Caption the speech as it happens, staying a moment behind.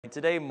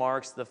Today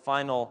marks the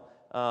final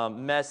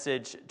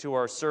message to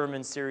our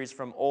sermon series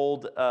from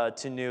old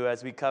to new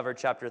as we cover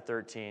chapter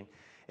 13.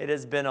 It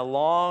has been a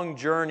long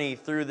journey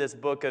through this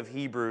book of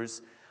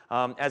Hebrews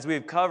as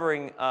we've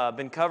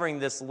been covering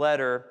this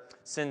letter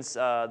since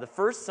the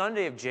first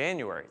Sunday of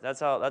January.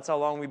 That's how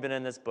long we've been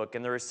in this book.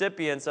 And the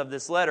recipients of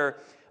this letter,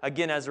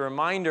 again, as a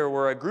reminder,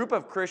 were a group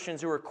of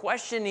Christians who were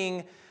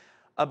questioning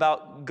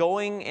about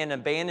going and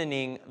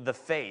abandoning the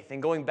faith and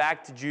going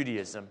back to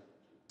Judaism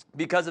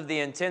because of the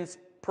intense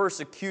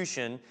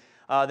persecution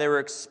they were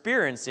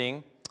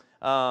experiencing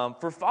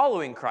for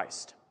following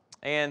Christ.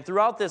 And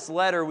throughout this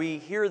letter, we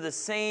hear the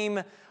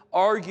same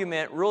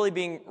argument really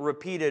being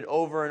repeated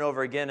over and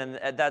over again,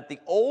 and that the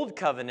old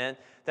covenant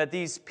that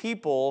these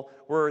people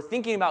were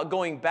thinking about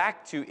going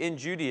back to in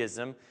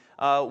Judaism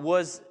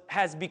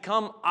has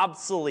become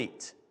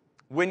obsolete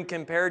when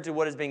compared to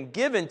what has been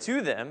given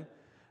to them,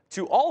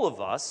 to all of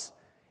us,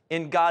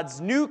 in God's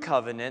new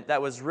covenant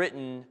that was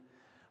written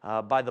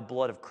by the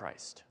blood of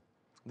Christ.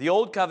 The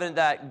old covenant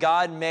that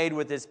God made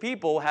with his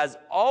people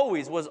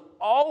was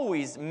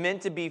always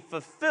meant to be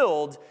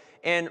fulfilled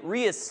and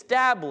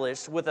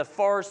reestablished with a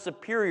far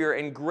superior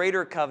and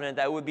greater covenant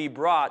that would be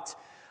brought,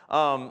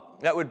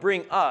 that would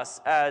bring us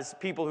as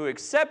people who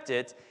accept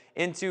it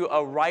into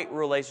a right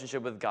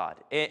relationship with God.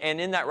 And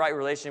in that right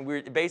relationship,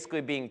 we're basically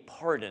being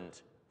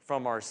pardoned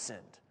from our sin.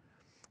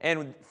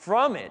 And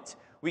from it,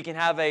 we can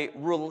have a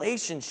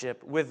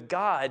relationship with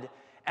God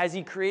as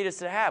he created us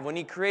to have. When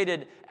he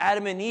created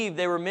Adam and Eve,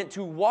 they were meant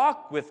to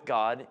walk with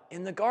God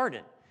in the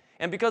garden.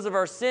 And because of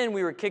our sin,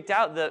 we were kicked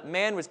out. The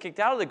man was kicked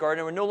out of the garden,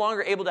 and we're no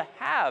longer able to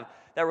have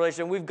that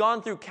relationship. We've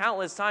gone through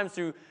countless times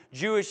through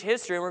Jewish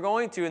history, and we're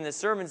going to in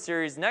this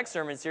next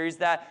sermon series,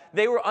 that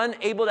they were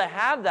unable to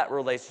have that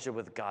relationship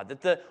with God.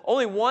 That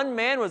only one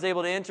man was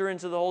able to enter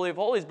into the Holy of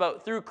Holies,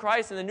 but through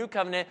Christ and the new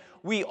covenant,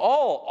 we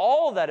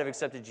all that have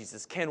accepted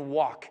Jesus can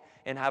walk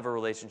and have a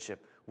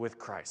relationship with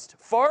Christ,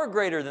 far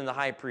greater than the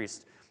high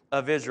priest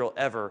of Israel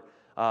ever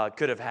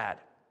could have had.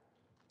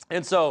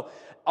 And so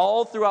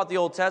all throughout the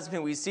Old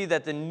Testament, we see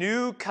that the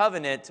new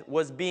covenant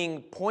was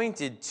being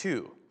pointed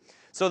to.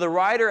 So the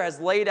writer has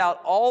laid out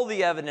all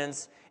the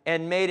evidence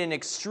and made an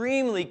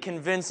extremely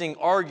convincing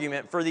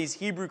argument for these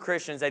Hebrew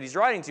Christians that he's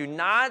writing to,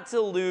 not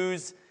to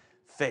lose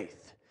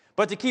faith,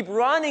 but to keep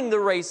running the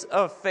race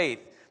of faith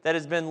that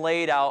has been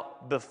laid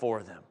out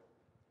before them.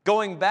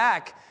 Going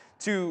back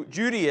to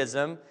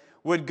Judaism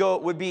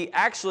would be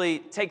actually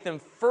take them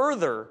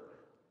further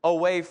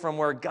away from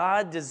where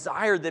God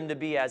desired them to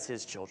be as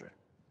his children.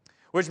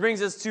 Which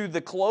brings us to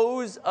the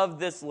close of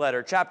this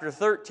letter, chapter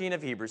 13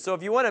 of Hebrews. So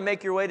if you want to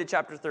make your way to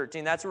chapter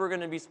 13, that's where we're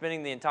going to be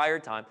spending the entire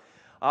time.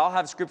 I'll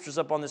have scriptures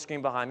up on the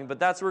screen behind me, but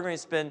that's where we're going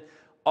to spend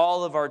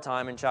all of our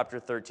time in chapter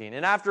 13.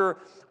 And after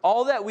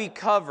all that we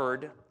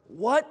covered,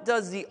 what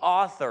does the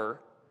author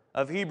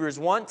of Hebrews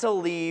want to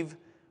leave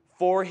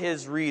for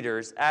his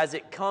readers as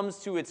it comes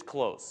to its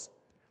close?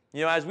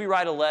 You know, as we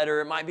write a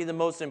letter, it might be the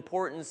most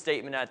important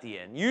statement at the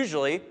end.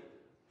 Usually,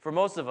 for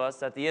most of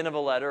us, at the end of a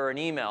letter or an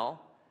email,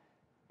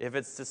 if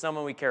it's to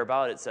someone we care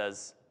about, it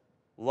says,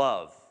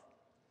 love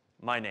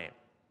my name,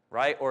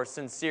 right? Or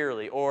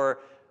sincerely, or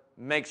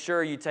make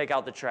sure you take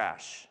out the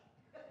trash,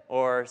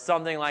 or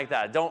something like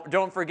that.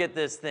 Don't forget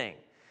this thing.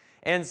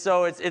 And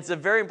so it's a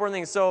very important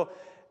thing. So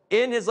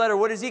in his letter,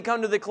 what does he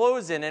come to the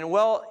close in? And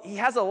well, he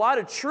has a lot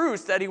of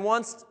truths that he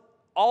wants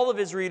all of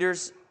his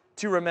readers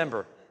to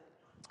remember.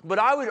 But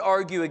I would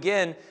argue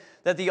again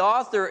that the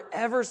author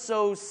ever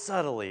so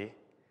subtly,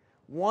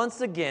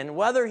 once again,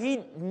 whether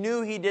he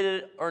knew he did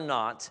it or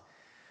not,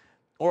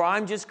 or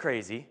I'm just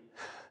crazy,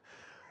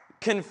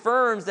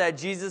 confirms that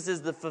Jesus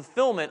is the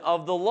fulfillment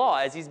of the law,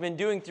 as he's been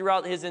doing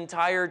throughout his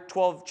entire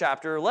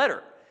 12-chapter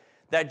letter,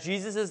 that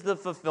Jesus is the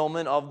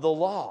fulfillment of the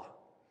law.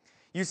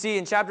 You see,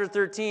 in chapter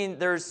 13,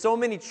 there's so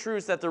many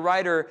truths that the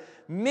writer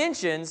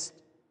mentions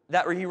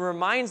that he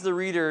reminds the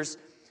readers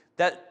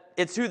that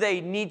it's who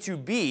they need to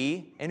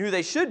be and who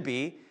they should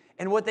be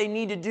and what they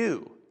need to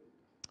do.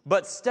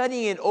 But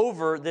studying it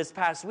over this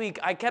past week,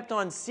 I kept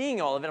on seeing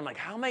all of it. I'm like,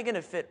 how am I going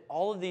to fit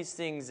all of these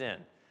things in?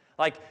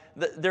 Like,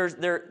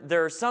 there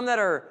are some that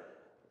are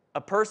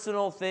a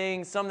personal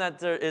thing, some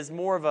that is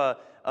more of a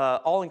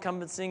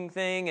all-encompassing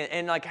thing.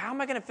 And like, how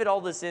am I going to fit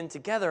all this in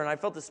together? And I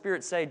felt the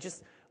Spirit say,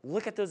 just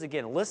look at those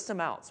again, list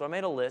them out. So I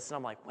made a list, and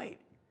I'm like, wait,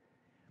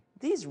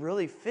 these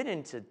really fit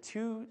into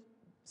two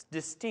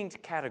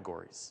distinct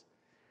categories.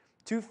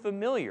 Two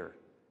familiar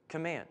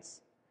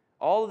commands.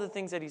 All of the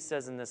things that he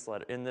says in this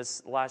letter, in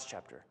this last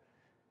chapter,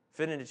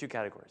 fit into two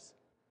categories.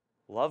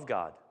 Love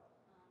God,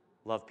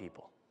 love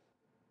people.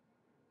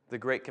 The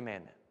great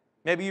commandment.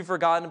 Maybe you've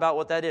forgotten about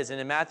what that is.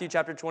 And in Matthew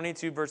chapter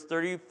 22, verse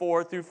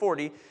 34 through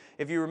 40,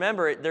 if you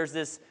remember it, there's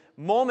this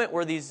moment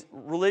where these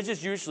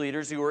religious Jewish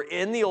leaders who were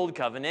in the old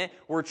covenant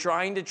were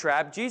trying to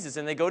trap Jesus.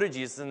 And they go to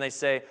Jesus and they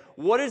say,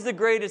 what is the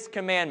greatest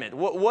commandment?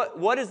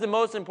 What is the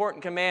most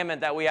important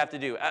commandment that we have to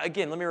do?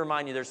 Again, let me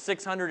remind you, there's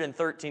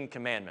 613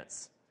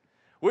 commandments.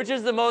 Which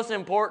is the most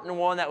important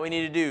one that we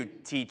need to do,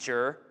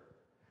 teacher?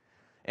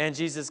 And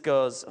Jesus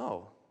goes,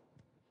 oh,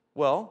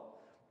 well,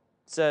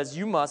 says,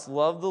 you must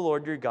love the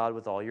Lord your God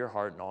with all your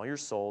heart and all your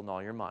soul and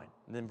all your mind.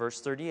 And then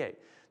verse 38,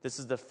 this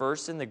is the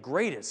first and the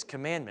greatest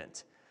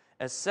commandment.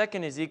 As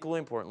second is equally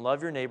important,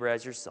 love your neighbor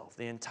as yourself.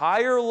 The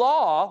entire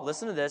law,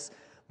 listen to this,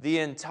 the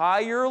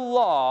entire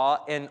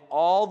law and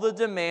all the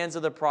demands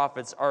of the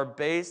prophets are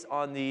based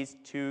on these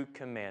two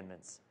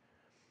commandments.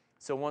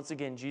 So once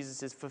again,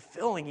 Jesus is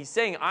fulfilling. He's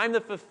saying, I'm the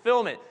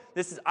fulfillment.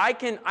 This is I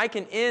can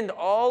end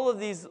all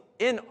these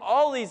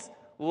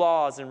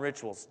laws and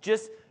rituals.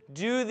 Just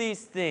do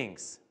these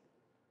things.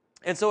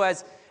 And so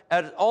as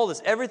all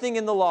this, everything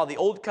in the law, the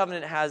old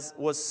covenant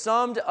was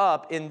summed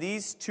up in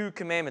these two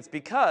commandments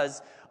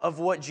because of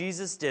what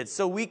Jesus did.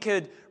 So we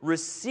could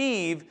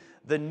receive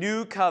the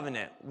new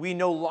covenant. We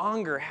no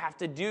longer have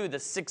to do the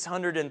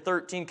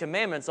 613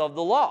 commandments of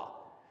the law.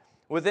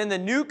 Within the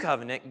new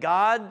covenant,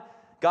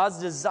 God's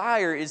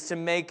desire is to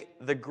make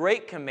the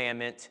great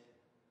commandment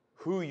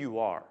who you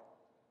are.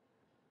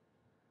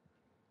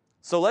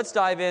 So let's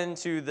dive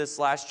into this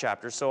last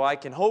chapter so I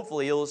can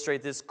hopefully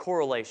illustrate this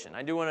correlation.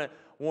 I do want to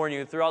warn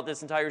you, throughout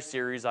this entire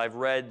series, I've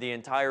read the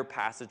entire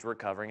passage we're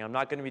covering. I'm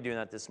not going to be doing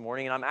that this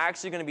morning, and I'm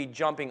actually going to be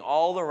jumping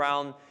all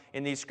around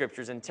in these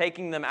scriptures and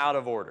taking them out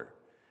of order.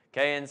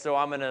 Okay, and so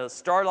I'm going to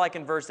start like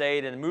in verse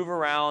 8 and move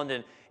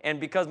around, and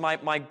because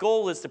my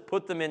goal is to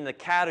put them in the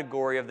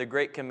category of the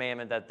great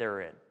commandment that they're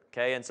in.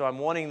 Okay, and so I'm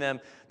wanting them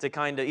to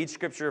kind of, each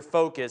scripture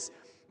focus,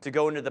 to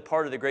go into the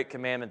part of the great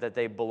commandment that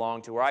they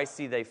belong to, where I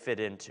see they fit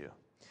into.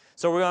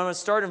 So we're going to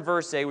start in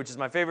verse 8, which is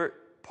my favorite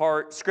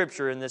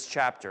scripture in this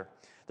chapter.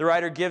 The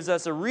writer gives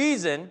us a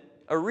reason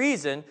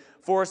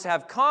for us to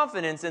have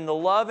confidence in the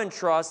love and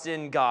trust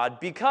in God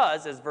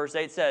because, as verse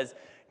 8 says,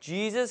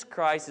 Jesus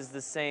Christ is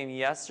the same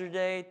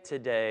yesterday,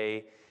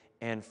 today,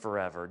 and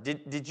forever.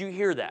 Did you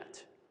hear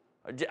that?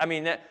 I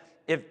mean,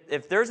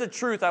 if there's a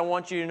truth I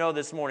want you to know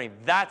this morning,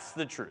 that's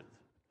the truth.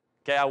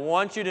 Okay, I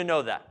want you to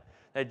know that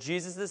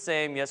Jesus is the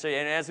same yesterday.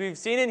 And as we've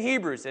seen in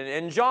Hebrews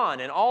and John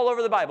and all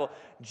over the Bible,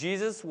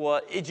 Jesus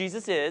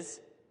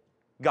is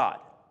God.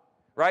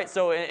 Right?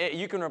 So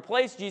you can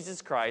replace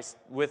Jesus Christ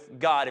with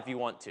God if you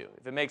want to,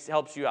 if it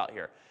helps you out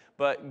here.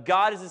 But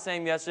God is the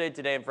same yesterday,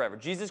 today, and forever.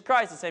 Jesus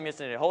Christ is the same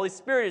yesterday, today. Holy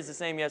Spirit is the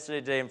same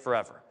yesterday, today, and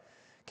forever.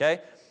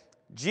 Okay?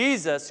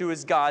 Jesus, who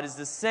is God, is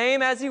the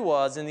same as he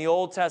was in the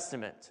Old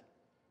Testament.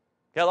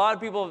 Okay, a lot of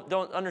people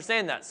don't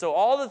understand that. So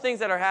all the things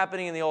that are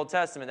happening in the Old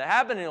Testament, that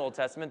happen in the Old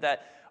Testament,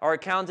 that are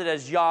accounted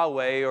as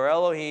Yahweh or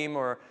Elohim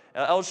or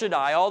El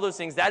Shaddai, all those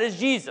things, that is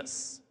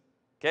Jesus.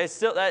 Okay,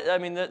 still,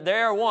 they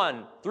are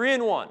one, 3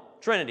 in 1.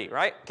 Trinity,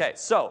 right? Okay,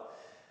 so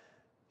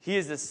he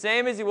is the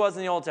same as he was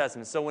in the Old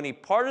Testament. So when he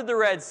parted the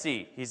Red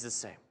Sea, he's the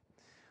same.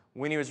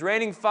 When he was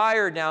raining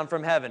fire down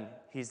from heaven,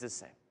 he's the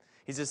same.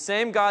 He's the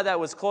same God that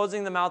was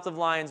closing the mouth of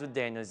lions with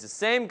Daniel. He's the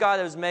same God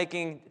that was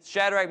making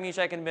Shadrach,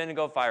 Meshach, and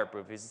Abednego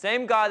fireproof. He's the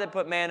same God that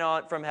put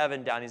manna from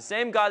heaven down. He's the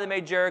same God that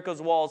made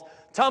Jericho's walls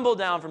tumble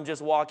down from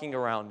just walking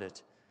around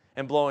it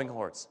and blowing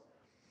horns.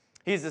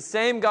 He's the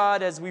same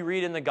God as we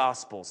read in the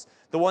Gospels,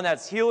 the one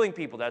that's healing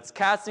people, that's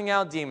casting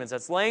out demons,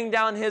 that's laying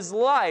down his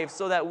life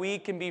so that we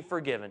can be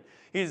forgiven.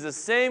 He's the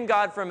same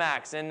God from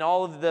Acts and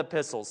all of the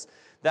epistles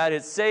that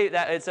it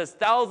says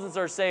thousands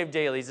are saved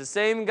daily. He's the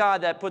same God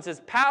that puts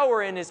his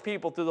power in his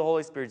people through the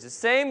Holy Spirit. He's the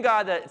same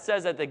God that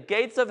says that the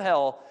gates of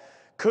hell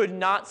could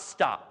not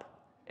stop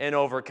and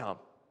overcome.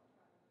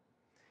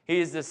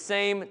 He is the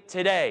same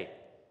today.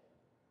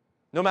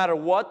 No matter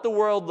what the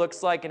world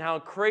looks like and how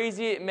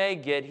crazy it may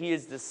get, he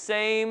is the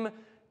same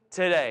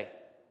today.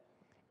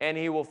 And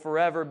he will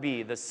forever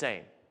be the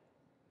same.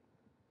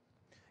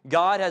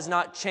 God has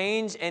not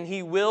changed and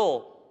he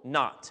will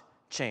not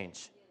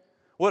change.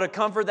 What a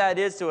comfort that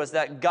is to us,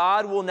 that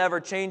God will never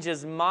change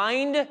his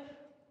mind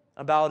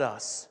about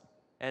us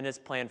and his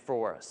plan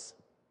for us.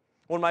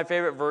 One of my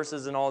favorite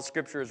verses in all of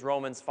Scripture is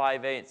Romans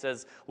 5:8. It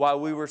says, while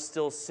we were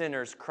still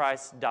sinners,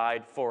 Christ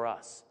died for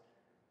us.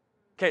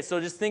 Okay,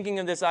 so just thinking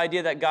of this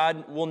idea that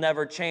God will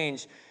never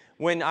change,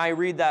 when I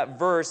read that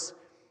verse,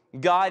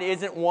 God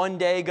isn't one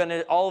day going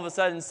to all of a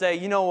sudden say,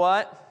 you know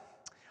what?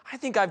 I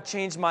think I've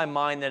changed my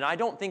mind and I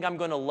don't think I'm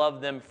going to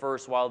love them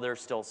first while they're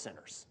still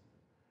sinners.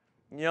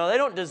 You know, they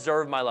don't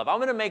deserve my love. I'm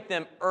going to make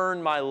them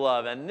earn my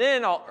love, and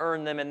then I'll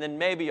earn them, and then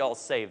maybe I'll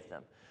save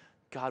them.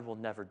 God will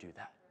never do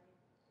that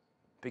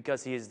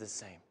because he is the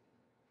same.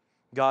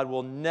 God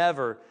will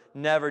never,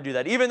 never do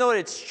that. Even though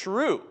it's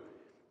true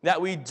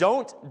that we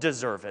don't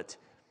deserve it.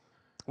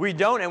 We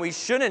don't and we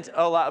shouldn't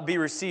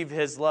receive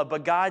his love,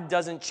 but God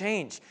doesn't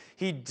change.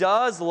 He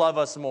does love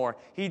us more.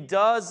 He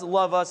does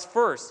love us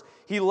first.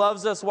 He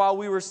loves us while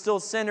we were still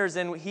sinners,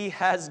 and he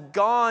has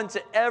gone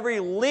to every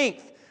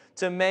length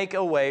to make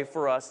a way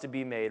for us to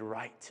be made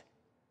right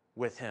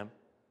with him.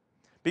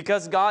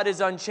 Because God is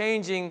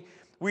unchanging,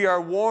 we are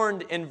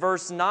warned in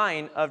verse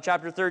 9 of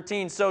chapter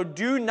 13, so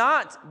do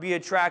not be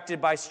attracted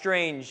by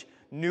strange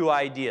new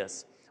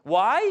ideas.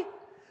 Why?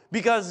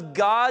 Because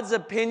God's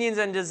opinions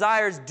and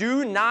desires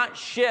do not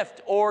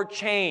shift or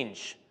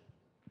change.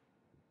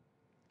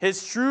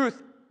 His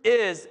truth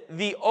is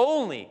the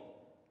only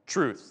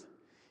truth.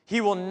 He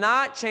will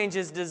not change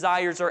his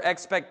desires or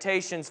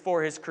expectations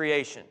for his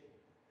creation.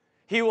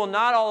 He will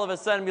not all of a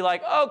sudden be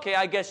like, okay,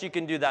 I guess you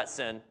can do that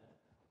sin.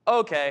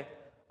 Okay,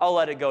 I'll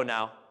let it go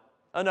now.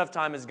 Enough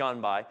time has gone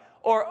by.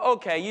 Or,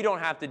 okay, you don't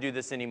have to do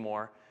this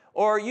anymore.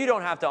 Or, you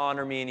don't have to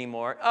honor me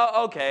anymore.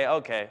 Oh,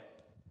 okay.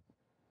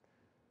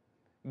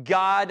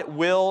 God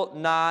will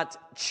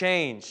not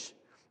change.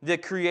 The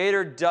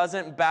Creator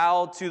doesn't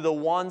bow to the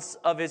wants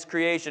of His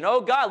creation.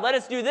 Oh, God, let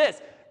us do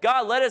this.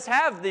 God, let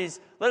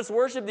us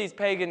worship these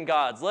pagan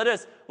gods. Let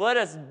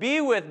us be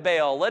with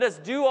Baal. Let us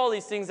do all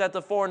these things that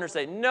the foreigners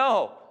say.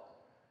 No.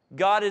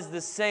 God is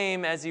the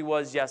same as He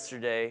was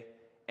yesterday,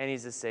 and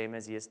He's the same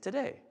as He is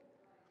today.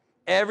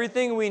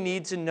 Everything we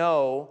need to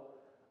know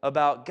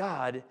about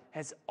God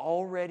has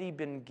already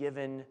been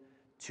given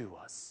to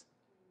us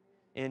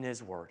in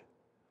His Word.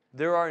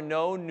 There are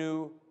no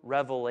new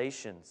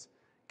revelations.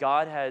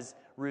 God has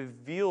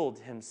revealed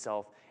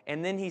Himself,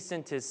 and then He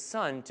sent His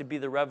Son to be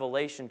the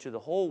revelation to the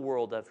whole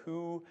world of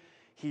who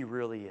He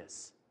really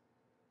is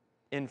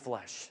in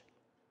flesh.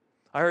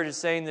 I heard a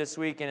saying this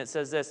week, and it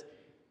says this: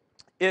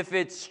 if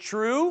it's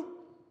true,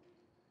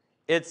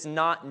 it's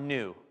not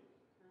new.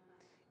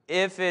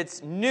 If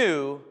it's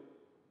new,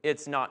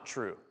 it's not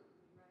true.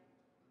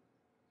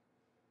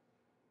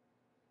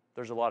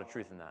 There's a lot of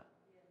truth in that.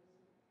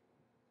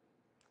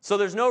 So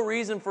there's no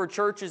reason for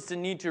churches to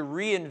need to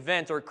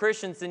reinvent, or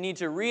Christians to need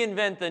to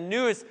reinvent the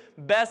newest,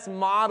 best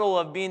model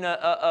of being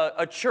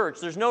a church.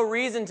 There's no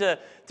reason to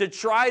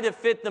try to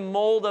fit the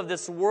mold of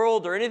this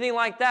world or anything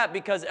like that,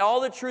 because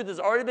all the truth has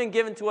already been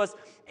given to us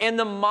and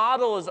the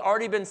model has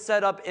already been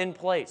set up in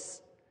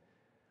place.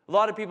 A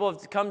lot of people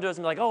have come to us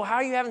and be like, oh, how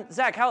are you having,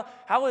 Zach,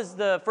 how is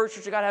the First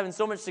Church of God having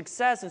so much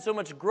success and so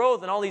much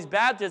growth and all these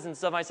baptisms and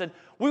stuff? I said,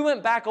 we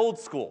went back old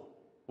school.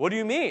 What do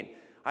you mean?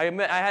 I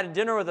had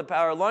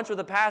a lunch with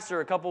a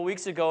pastor a couple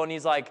weeks ago, and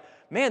he's like,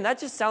 man, that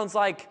just sounds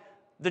like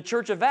the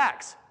Church of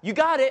Acts. You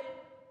got it.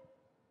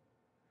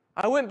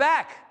 We went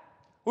back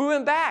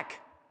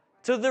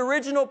to the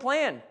original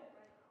plan,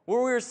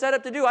 where we were set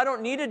up to do. I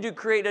don't need to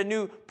create a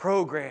new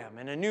program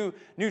and a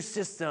new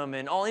system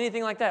and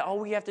anything like that. All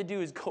we have to do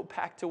is go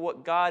back to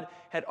what God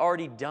had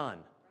already done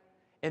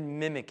and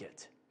mimic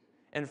it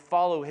and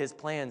follow His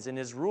plans and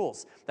His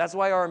rules. That's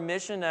why our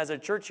mission as a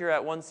church here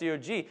at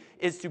 1COG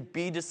is to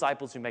be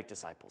disciples who make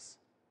disciples.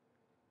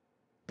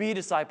 Be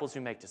disciples who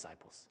make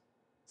disciples.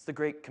 It's the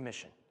Great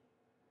Commission.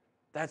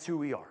 That's who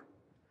we are.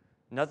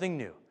 Nothing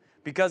new.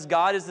 Because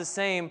God is the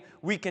same,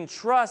 we can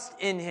trust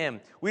in Him.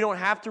 We don't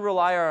have to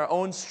rely on our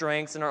own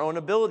strengths and our own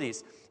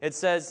abilities. It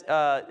says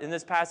in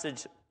this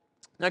passage,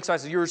 next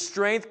passage, your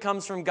strength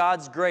comes from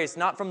God's grace,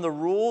 not from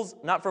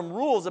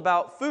rules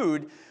about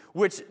food,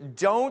 which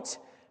don't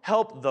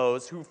help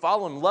those who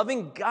follow Him.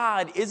 Loving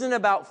God isn't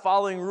about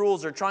following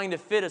rules or trying to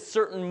fit a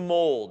certain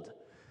mold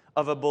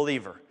of a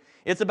believer.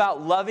 It's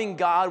about loving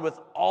God with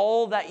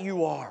all that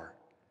you are.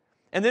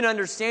 And then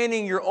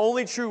understanding your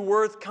only true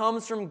worth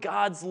comes from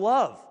God's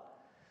love.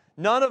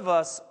 None of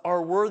us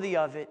are worthy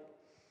of it,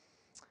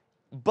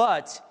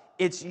 but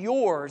it's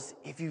yours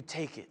if you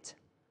take it.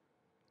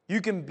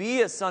 You can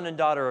be a son and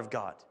daughter of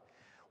God,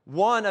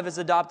 one of His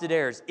adopted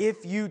heirs,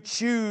 if you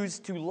choose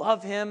to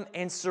love Him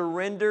and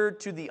surrender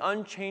to the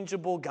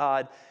unchangeable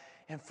God.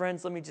 And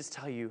friends, let me just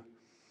tell you,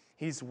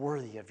 He's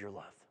worthy of your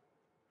love.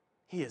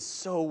 He is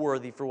so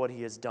worthy for what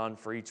He has done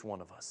for each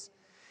one of us.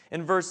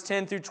 In verse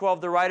 10 through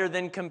 12, the writer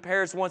then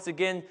compares once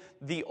again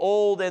the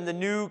old and the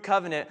new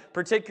covenant,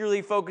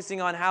 particularly focusing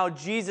on how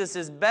Jesus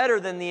is better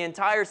than the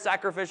entire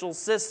sacrificial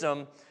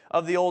system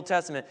of the Old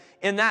Testament.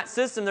 In that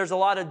system, there's a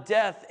lot of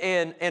death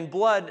and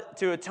blood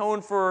to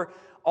atone for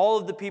all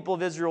of the people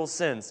of Israel's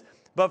sins.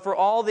 But for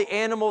all the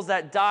animals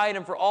that died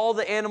and for all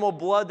the animal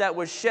blood that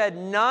was shed,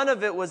 none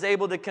of it was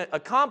able to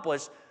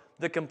accomplish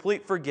the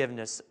complete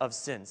forgiveness of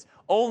sins.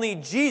 Only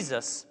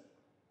Jesus'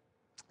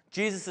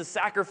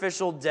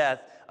 sacrificial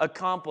death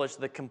accomplished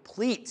the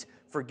complete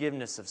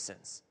forgiveness of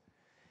sins.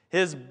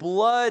 His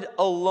blood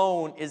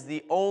alone is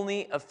the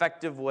only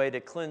effective way to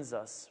cleanse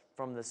us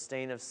from the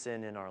stain of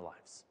sin in our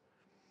lives.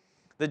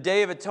 The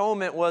Day of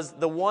Atonement was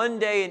the one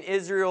day in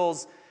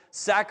Israel's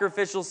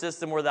sacrificial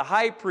system where the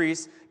high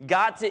priest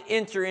got to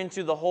enter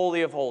into the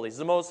Holy of Holies,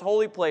 the most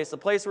holy place, the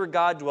place where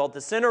God dwelt,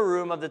 the center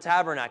room of the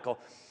tabernacle.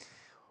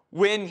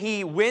 When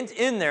he went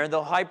in there,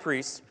 the high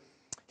priest,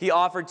 he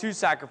offered two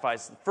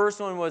sacrifices. The first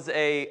one was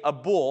a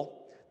bull,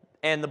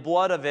 and the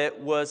blood of it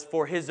was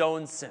for his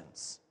own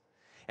sins.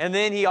 And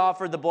then he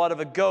offered the blood of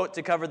a goat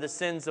to cover the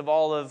sins of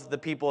all of the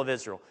people of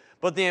Israel.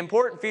 But the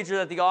important feature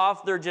that the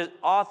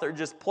author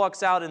just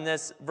plucks out in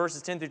this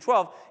verses 10 through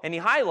 12, and he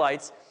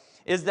highlights,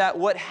 is that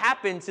what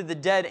happened to the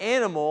dead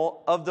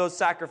animal of those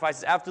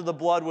sacrifices after the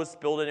blood was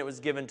spilled and it was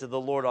given to the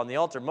Lord on the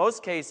altar. In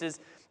most cases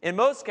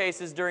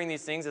during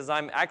these things, as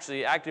I'm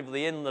actually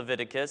actively in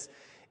Leviticus,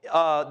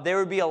 they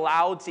would be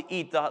allowed to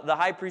eat. The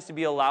high priest would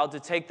be allowed to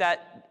take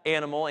that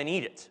animal and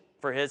eat it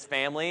for his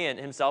family and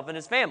himself and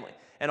his family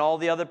and all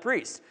the other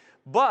priests.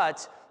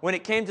 But when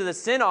it came to the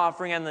sin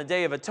offering on the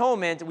Day of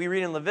Atonement, we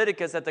read in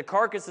Leviticus that the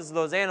carcasses of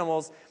those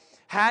animals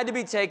had to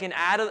be taken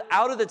out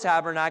of the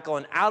tabernacle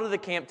and out of the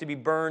camp to be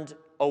burned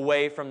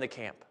away from the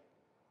camp.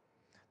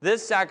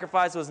 This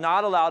sacrifice was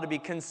not allowed to be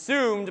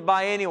consumed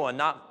by anyone,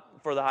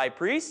 not for the high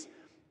priest,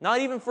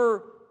 not even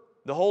for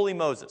the holy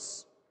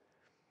Moses.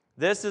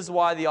 This is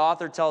why the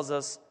author tells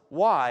us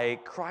why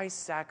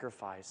Christ's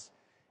sacrifice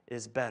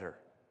is better.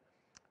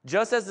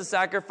 Just as the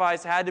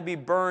sacrifice had to be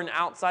burned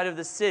outside of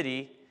the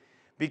city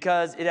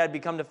because it had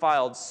become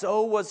defiled,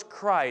 so was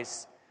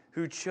Christ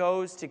who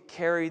chose to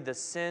carry the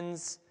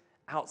sins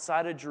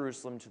outside of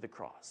Jerusalem to the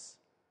cross.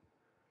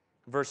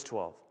 Verse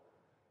 12.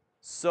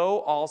 So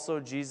also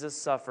Jesus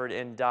suffered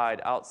and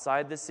died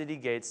outside the city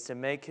gates to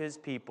make his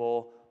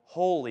people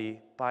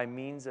holy by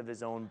means of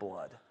his own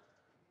blood.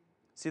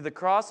 See, the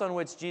cross on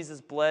which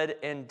Jesus bled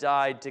and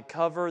died to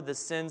cover the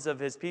sins of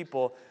his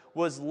people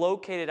was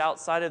located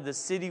outside of the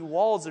city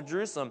walls of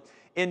Jerusalem.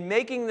 In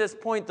making this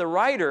point, the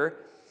writer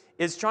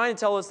is trying to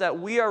tell us that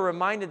we are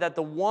reminded that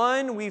the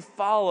one we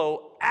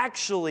follow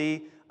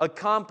actually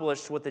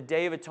accomplished what the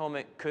Day of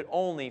Atonement could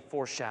only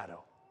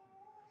foreshadow.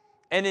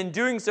 And in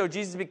doing so,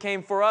 Jesus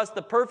became for us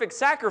the perfect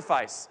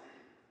sacrifice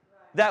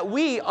that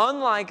we,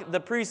 unlike the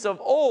priests of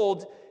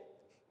old,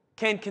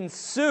 can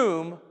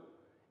consume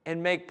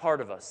and make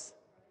part of us.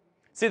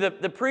 See, the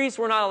priests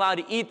were not allowed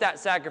to eat that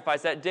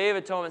sacrifice, that Day of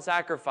Atonement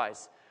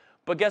sacrifice.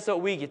 But guess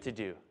what we get to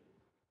do?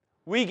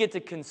 We get to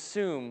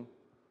consume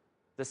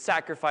the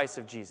sacrifice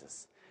of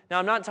Jesus. Now,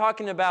 I'm not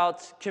talking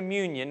about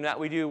communion that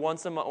we do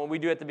once a month, what we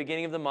do at the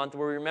beginning of the month,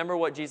 where we remember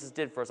what Jesus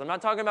did for us. I'm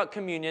not talking about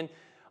communion.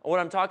 What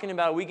I'm talking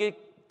about, we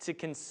get to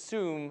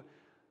consume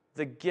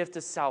the gift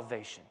of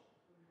salvation.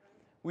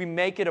 We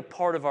make it a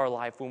part of our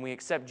life when we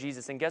accept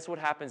Jesus. And guess what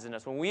happens in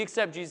us? When we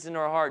accept Jesus in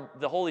our heart,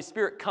 the Holy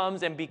Spirit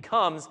comes and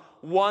becomes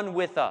one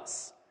with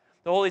us.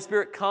 The Holy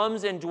Spirit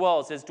comes and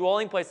dwells. His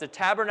dwelling place, the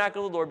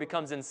tabernacle of the Lord,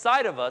 becomes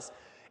inside of us,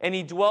 and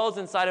he dwells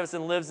inside of us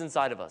and lives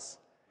inside of us.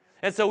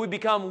 And so we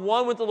become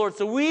one with the Lord.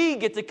 So we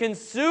get to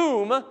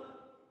consume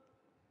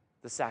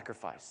the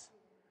sacrifice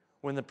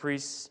when the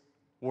priests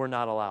were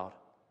not allowed.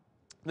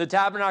 The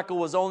tabernacle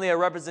was only a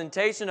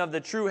representation of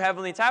the true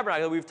heavenly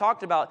tabernacle that we've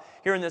talked about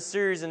here in this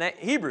series in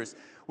Hebrews.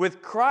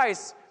 With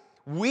Christ,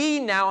 we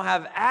now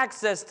have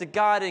access to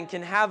God and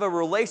can have a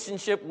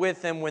relationship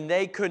with him when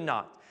they could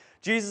not.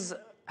 Jesus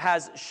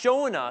has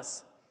shown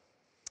us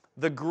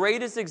the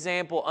greatest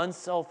example,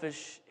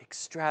 unselfish,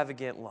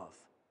 extravagant love.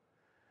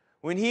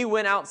 When he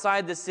went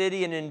outside the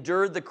city and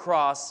endured the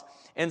cross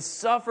and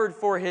suffered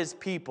for his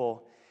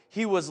people,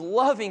 he was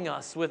loving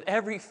us with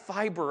every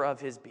fiber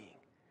of his being.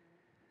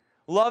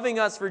 Loving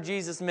us for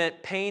Jesus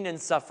meant pain and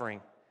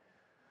suffering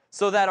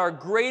so that our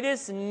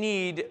greatest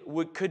need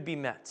could be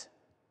met.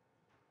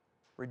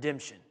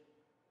 Redemption.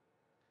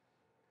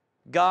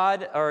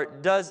 Does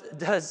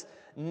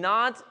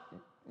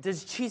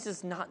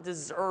Jesus not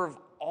deserve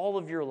all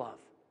of your love?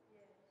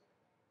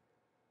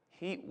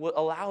 He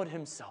allowed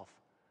himself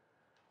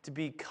to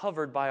be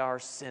covered by our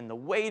sin, the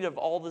weight of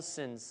all the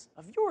sins,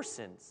 of your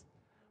sins,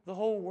 the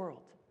whole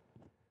world,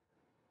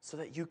 so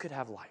that you could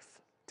have life.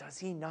 Does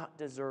he not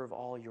deserve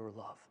all your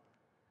love?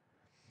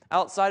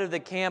 Outside of the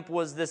camp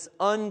was this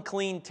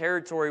unclean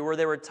territory where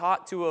they were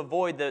taught to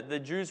avoid, the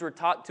Jews were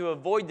taught to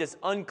avoid this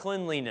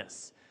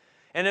uncleanliness.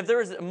 And if there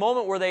was a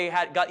moment where they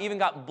even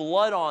got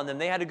blood on them,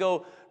 they had to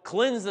go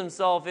cleanse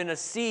themselves in a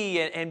sea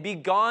and be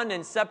gone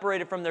and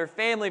separated from their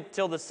family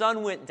till the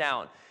sun went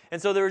down. And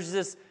so there was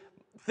this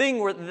thing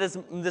where this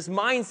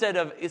mindset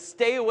of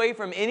stay away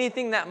from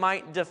anything that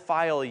might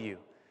defile you.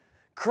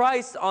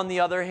 Christ, on the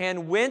other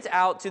hand, went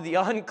out to the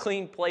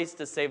unclean place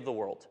to save the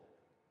world.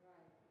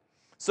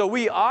 So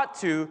we ought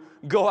to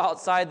go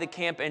outside the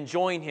camp and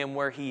join him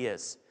where he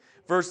is.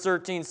 Verse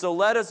 13, so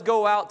let us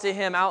go out to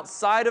him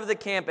outside of the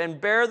camp and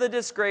bear the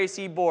disgrace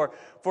he bore.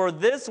 For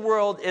this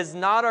world is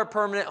not our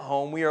permanent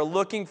home. We are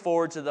looking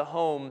forward to the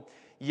home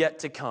yet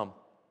to come.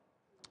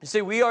 You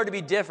see, we are to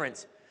be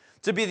different,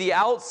 to be the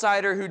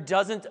outsider who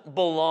doesn't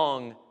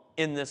belong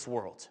in this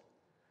world.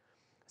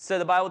 So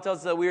the Bible tells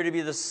us that we are to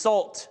be the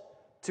salt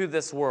to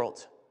this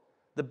world,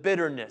 the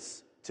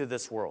bitterness to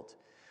this world.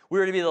 We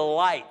are to be the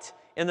light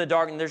in the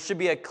dark, and there should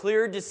be a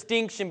clear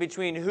distinction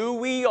between who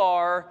we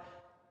are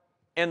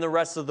and the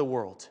rest of the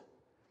world.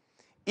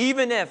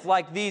 Even if,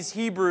 like these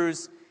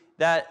Hebrews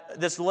that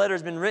this letter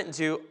has been written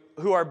to,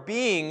 who are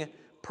being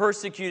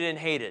persecuted and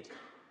hated,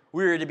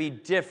 we are to be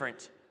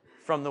different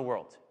from the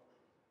world.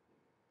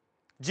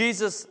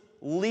 Jesus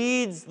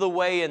leads the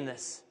way in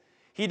this.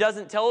 He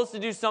doesn't tell us to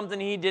do something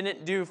he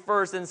didn't do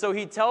first. And so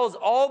he tells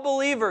all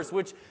believers,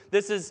 which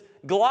this is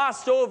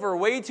glossed over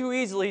way too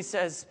easily, he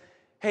says,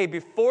 hey,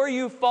 before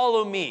you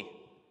follow me,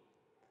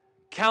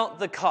 count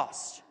the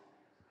cost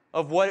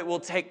of what it will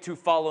take to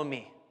follow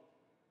me.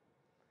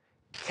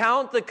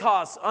 Count the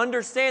cost.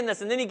 Understand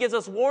this. And then he gives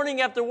us warning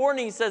after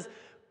warning. He says,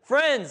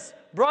 friends,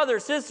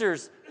 brothers,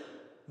 sisters,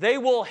 they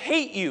will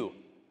hate you.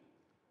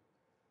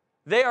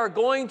 They are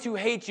going to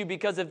hate you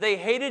because if they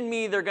hated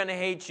me, they're going to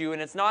hate you.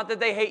 And it's not that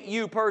they hate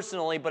you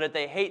personally, but that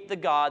they hate the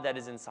God that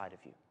is inside of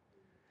you.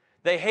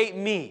 They hate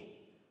me.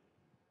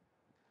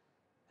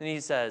 And he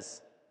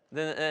says,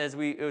 then as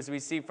we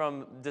see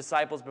from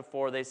disciples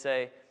before, they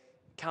say,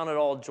 count it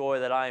all joy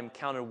that I am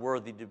counted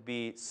worthy to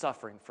be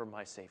suffering for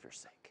my Savior's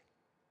sake.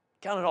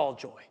 Count it all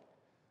joy.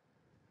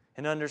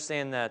 And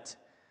understand that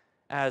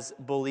as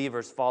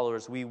believers,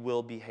 followers, we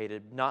will be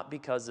hated, not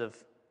because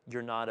of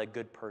you're not a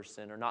good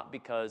person or not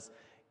because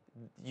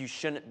you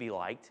shouldn't be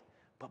liked,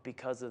 but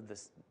because of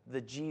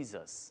the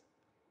Jesus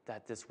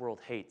that this world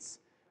hates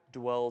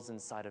dwells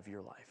inside of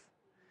your life.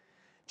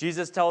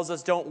 Jesus tells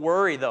us, don't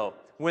worry, though,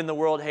 when the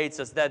world hates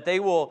us, that they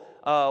will,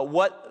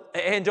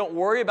 and don't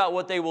worry about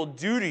what they will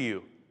do to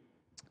you.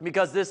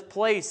 Because this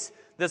place,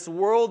 this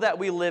world that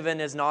we live in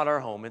is not our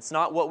home. It's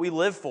not what we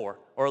live for,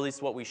 or at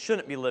least what we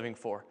shouldn't be living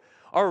for.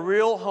 Our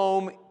real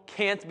home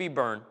can't be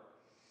burned.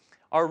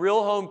 Our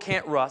real home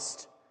can't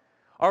rust.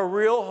 Our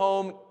real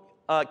home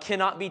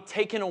cannot be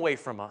taken away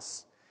from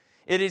us.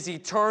 It is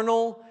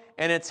eternal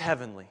and it's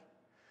heavenly.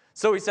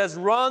 So he says,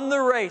 run the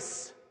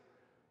race.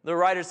 The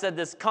writer said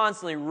this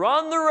constantly,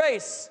 run the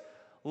race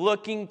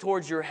looking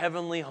towards your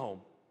heavenly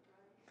home.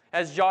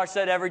 As Josh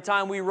said, every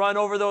time we run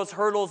over those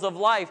hurdles of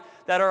life,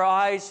 that our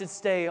eyes should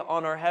stay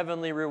on our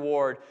heavenly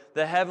reward,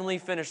 the heavenly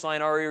finish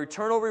line, our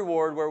eternal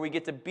reward where we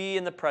get to be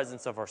in the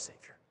presence of our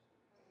Savior.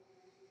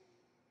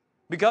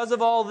 Because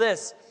of all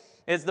this,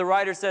 as the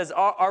writer says,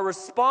 our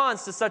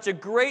response to such a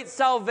great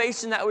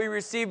salvation that we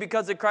receive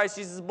because of Christ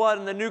Jesus' blood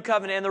and the new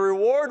covenant and the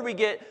reward we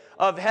get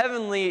of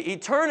heavenly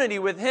eternity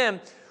with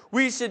Him,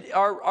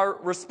 our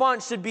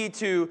response should be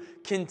to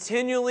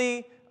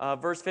continually,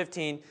 verse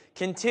 15,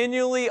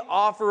 continually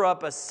offer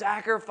up a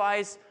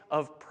sacrifice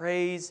of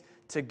praise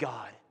to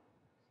God.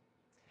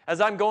 As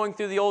I'm going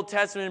through the Old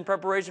Testament in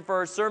preparation for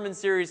our sermon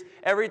series,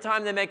 every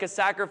time they make a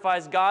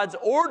sacrifice, God's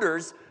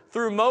orders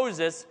through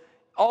Moses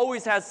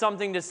always has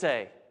something to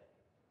say.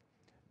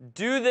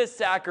 Do this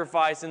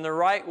sacrifice in the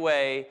right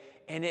way,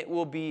 and it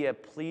will be a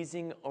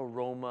pleasing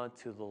aroma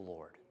to the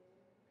Lord.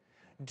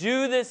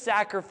 Do this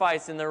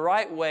sacrifice in the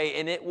right way,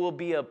 and it will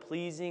be a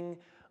pleasing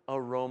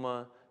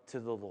aroma to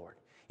the Lord.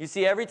 You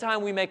see, every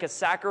time we make a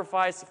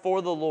sacrifice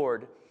for the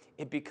Lord,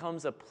 it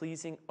becomes a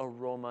pleasing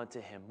aroma to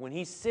Him. When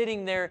He's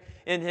sitting there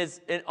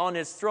on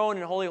His throne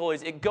in Holy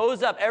Holies, it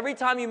goes up. Every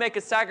time you make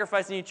a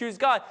sacrifice and you choose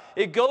God,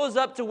 it goes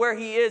up to where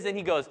He is, and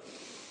He goes,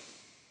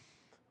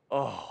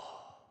 oh,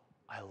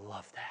 I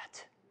love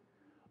that.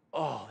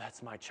 Oh,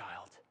 that's my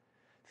child.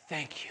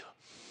 Thank you.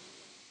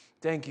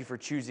 Thank you for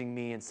choosing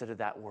me instead of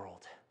that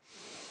world.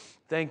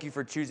 Thank you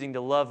for choosing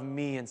to love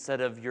me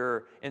instead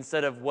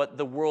of what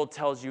the world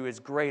tells you is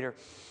greater.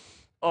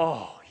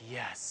 Oh,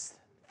 yes.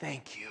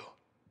 Thank you.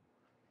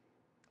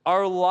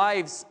 Our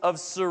lives of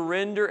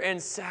surrender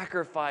and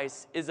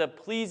sacrifice is a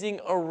pleasing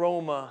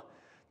aroma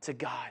to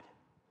God.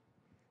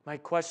 My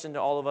question to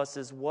all of us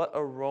is, what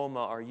aroma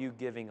are you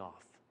giving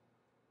off?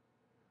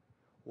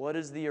 What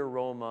is the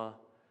aroma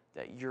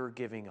that you're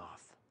giving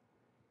off?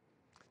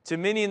 To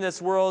many in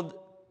this world,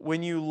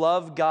 when you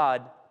love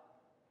God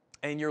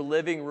and you're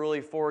living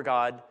really for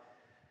God,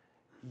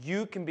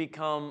 you can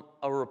become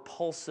a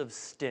repulsive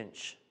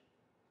stench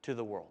to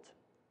the world.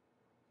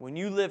 When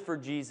you live for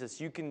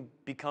Jesus, you can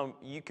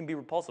be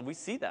repulsive. We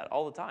see that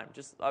all the time.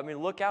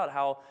 Look out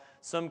how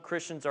some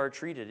Christians are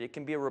treated. It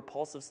can be a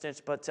repulsive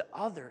stench, but to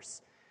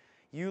others,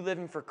 you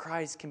living for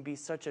Christ can be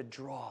such a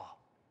draw.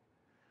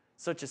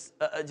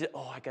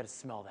 I got to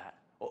smell that.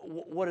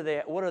 What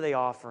are they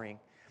offering?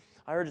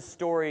 I heard a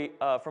story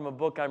from a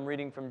book I'm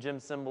reading from Jim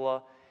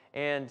Cymbala,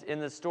 and in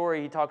the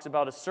story he talks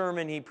about a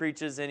sermon he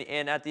preaches,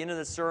 and at the end of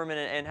the sermon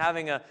and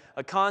having a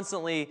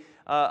constantly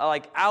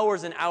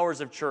hours and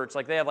hours of church.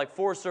 Like they have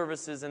 4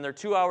 services and they're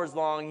 2 hours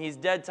long. He's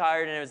dead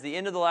tired, and it was the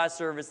end of the last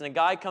service, and a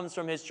guy comes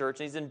from his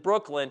church, and he's in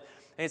Brooklyn.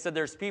 And he said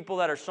there's people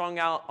that are strung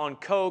out on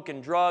coke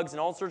and drugs and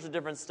all sorts of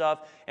different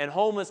stuff, and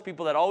homeless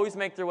people that always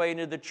make their way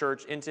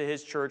into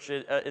his church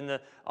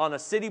on a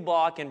city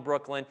block in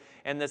Brooklyn.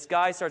 And this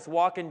guy starts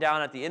walking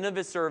down at the end of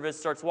his service,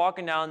 starts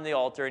walking down the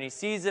altar, and he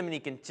sees him, and he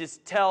can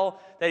just tell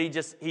that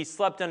he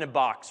slept in a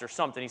box or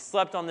something. He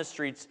slept on the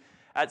streets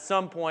at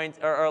some point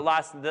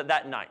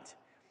that night.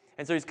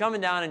 And so he's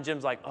coming down, and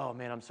Jim's like, oh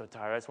man, I'm so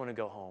tired. I just want to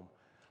go home.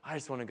 I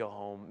just want to go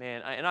home,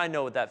 man. And I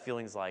know what that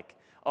feeling's like.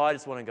 Oh, I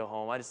just want to go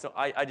home. I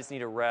just need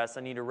to rest.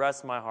 I need to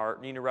rest my heart.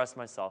 I need to rest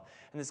myself.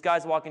 And this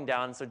guy's walking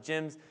down, and so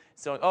Jim's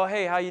saying, oh,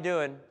 hey, how you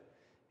doing?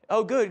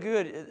 Oh, good.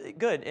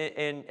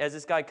 And as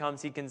this guy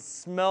comes, he can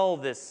smell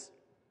this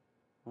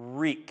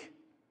wretched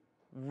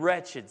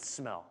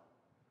smell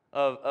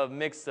of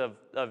mix of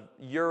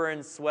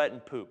urine, sweat,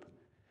 and poop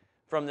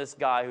from this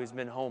guy who's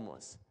been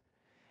homeless.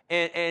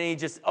 And he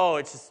just,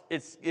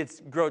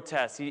 it's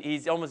grotesque.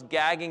 He's almost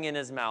gagging in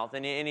his mouth.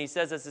 And he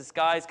says as this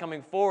guy's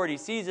coming forward, he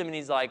sees him, and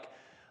he's like,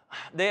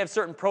 they have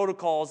certain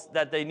protocols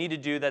that they need to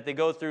do, that they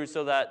go through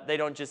so that they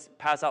don't just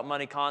pass out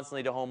money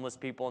constantly to homeless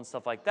people and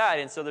stuff like that.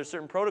 And so there's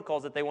certain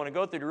protocols that they want to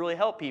go through to really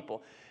help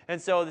people.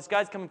 And so this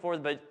guy's coming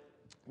forward, but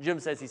Jim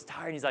says he's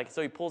tired. And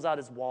so he pulls out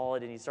his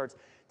wallet, and he starts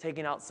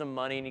taking out some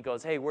money, and he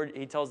goes, hey,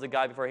 he tells the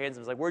guy before he hands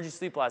him, he's like, where'd you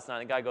sleep last night?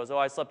 And the guy goes, oh,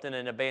 I slept in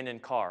an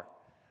abandoned car.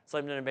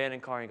 Slept in an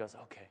abandoned car. And he goes,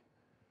 okay.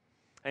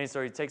 And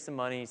so he takes the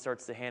money, he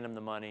starts to hand him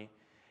the money,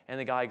 and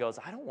the guy goes,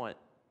 I don't want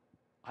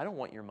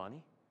your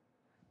money.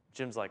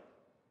 Jim's like,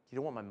 You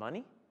don't want my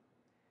money?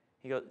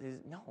 He goes,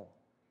 no.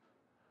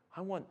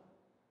 I want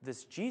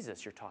this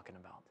Jesus you're talking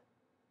about.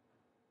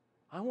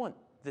 I want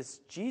this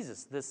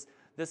Jesus,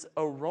 this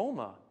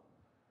aroma,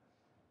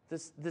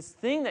 this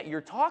thing that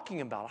you're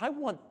talking about. I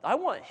want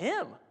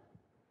him.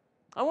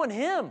 I want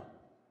him.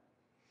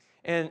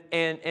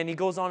 And he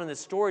goes on in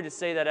this story to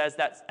say that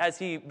as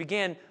he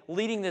began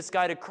leading this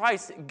guy to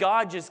Christ,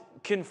 God just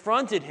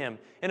confronted him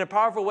in a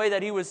powerful way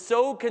that he was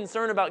so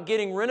concerned about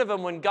getting rid of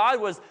him when God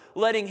was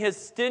letting his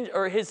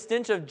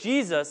stench of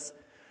Jesus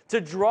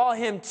to draw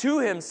him to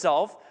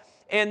himself.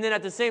 And then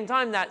at the same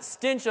time, that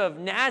stench of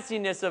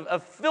nastiness,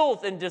 of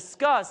filth and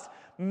disgust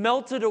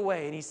melted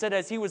away. And he said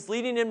as he was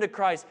leading him to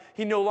Christ,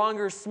 he no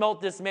longer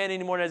smelt this man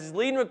anymore. And as he's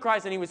leading him to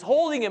Christ and he was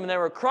holding him and they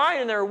were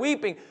crying and they were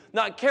weeping,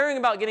 not caring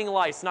about getting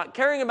lice, not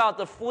caring about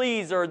the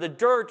fleas or the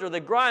dirt or the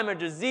grime or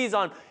disease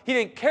on him. He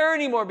didn't care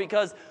anymore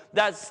because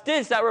that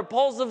stench, that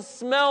repulsive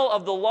smell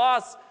of the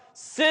lost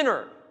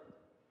sinner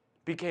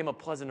became a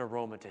pleasant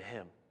aroma to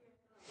him.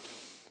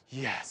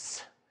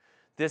 Yes,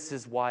 this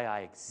is why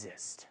I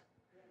exist.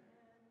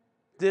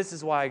 This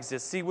is why I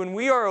exist. See, when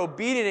we are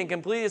obedient and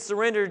completely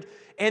surrendered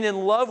and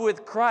in love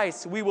with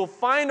Christ, we will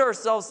find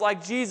ourselves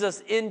like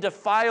Jesus in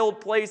defiled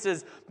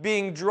places,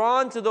 being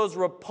drawn to those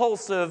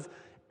repulsive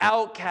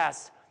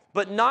outcasts,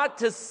 but not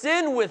to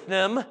sin with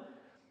them,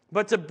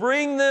 but to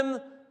bring them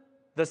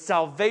the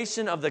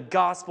salvation of the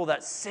gospel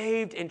that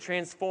saved and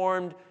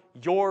transformed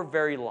your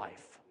very life.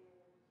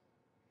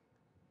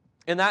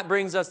 And that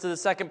brings us to the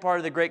second part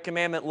of the Great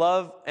Commandment,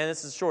 love, and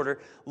this is shorter,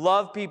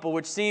 love people,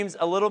 which seems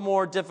a little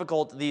more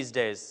difficult these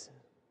days.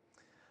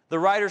 The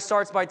writer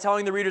starts by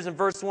telling the readers in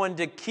verse 1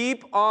 to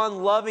keep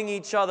on loving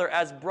each other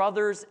as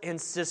brothers and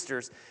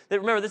sisters.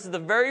 Remember, this is the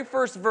very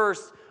first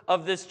verse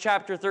of this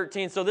chapter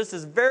 13, so this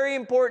is very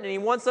important, and he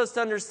wants us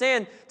to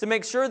understand to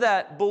make sure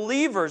that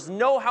believers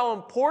know how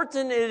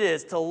important it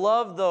is to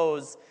love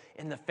those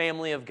in the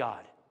family of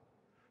God.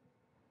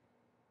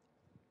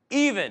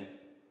 Even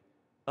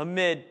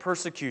amid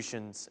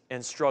persecutions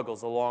and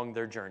struggles along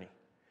their journey.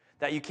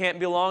 That you can't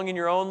belong in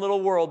your own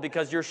little world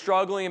because you're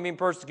struggling and being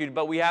persecuted,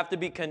 but we have to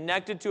be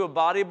connected to a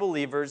body of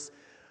believers,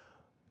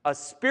 a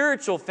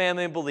spiritual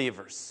family of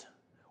believers,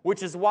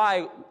 which is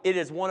why it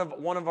is one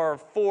of our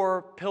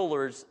 4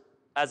 pillars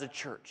as a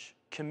church,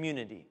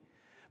 community.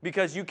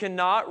 Because you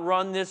cannot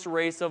run this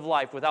race of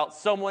life without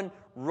someone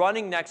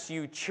running next to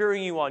you,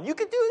 cheering you on. You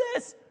can do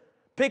this!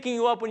 Picking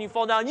you up when you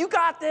fall down. You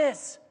got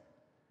this!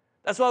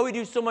 That's why we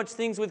do so much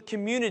things with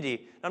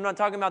community. I'm not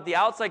talking about the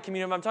outside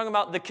community, but I'm talking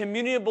about the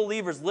community of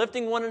believers,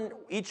 lifting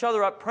each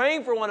other up,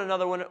 praying for one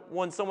another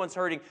when someone's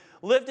hurting,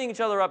 lifting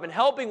each other up and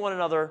helping one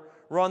another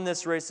run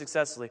this race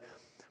successfully.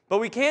 But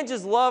we can't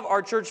just love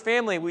our church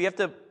family. We have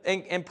to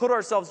and put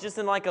ourselves just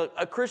in like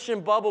a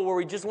Christian bubble where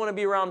we just want to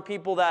be around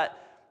people that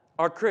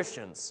are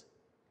Christians.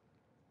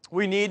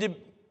 We need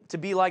to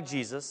be like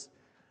Jesus,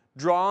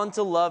 drawn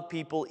to love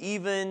people,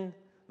 even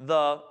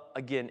the,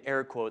 again,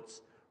 air quotes,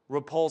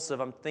 repulsive.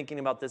 I'm thinking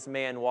about this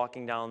man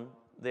walking down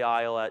the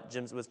aisle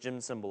with Jim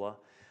Cymbala.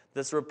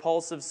 This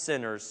repulsive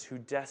sinners who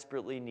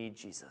desperately need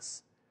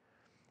Jesus.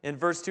 In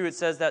verse 2 it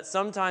says that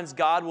sometimes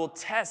God will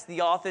test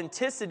the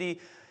authenticity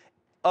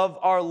of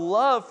our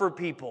love for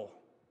people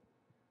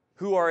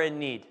who are in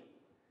need.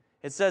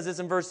 It says this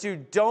in verse 2,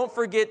 don't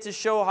forget to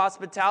show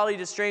hospitality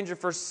to strangers,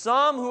 for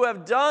some who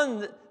have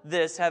done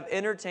this have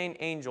entertained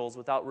angels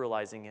without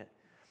realizing it.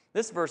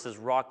 This verse has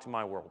rocked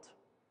my world.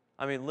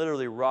 I mean,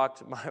 literally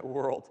rocked my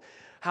world.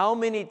 How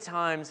many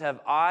times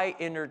have I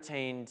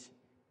entertained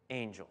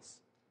angels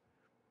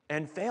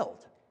and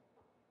failed?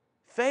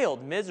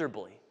 Failed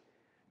miserably,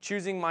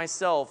 choosing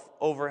myself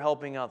over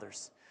helping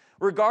others.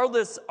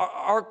 Regardless,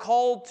 our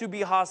call to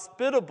be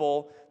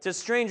hospitable to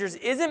strangers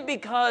isn't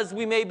because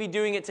we may be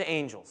doing it to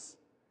angels.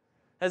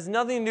 It has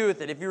nothing to do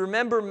with it. If you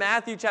remember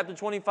Matthew chapter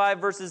 25,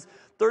 verses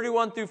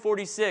 31 through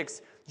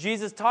 46,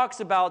 Jesus talks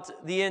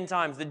about the end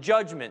times, the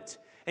judgment.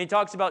 And he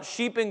talks about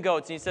sheep and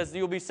goats. And he says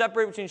you'll be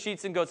separated between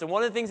sheep and goats. And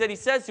one of the things that he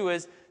says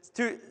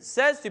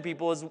to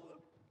people is,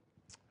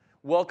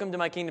 welcome to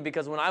my kingdom,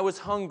 because when I was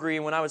hungry,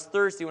 when I was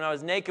thirsty, when I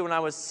was naked, when I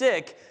was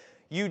sick,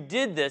 you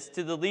did this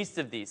to the least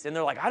of these. And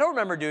they're like, I don't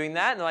remember doing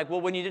that. And they're like, well,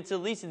 when you did it to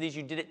the least of these,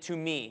 you did it to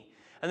me.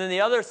 And then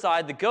the other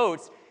side, the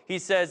goats, he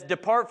says,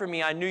 depart from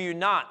me, I knew you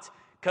not.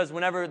 Because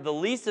whenever the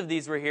least of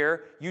these were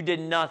here, you did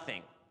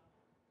nothing.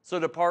 So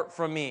depart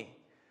from me.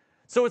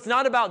 So it's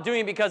not about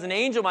doing it because an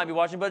angel might be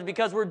watching, but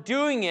because we're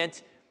doing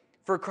it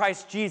for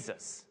Christ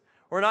Jesus.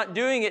 We're not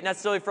doing it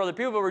necessarily for other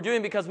people, but we're doing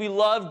it because we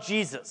love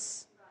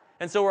Jesus.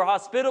 And so we're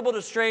hospitable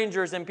to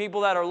strangers and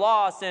people that are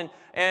lost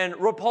and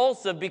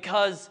repulsive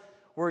because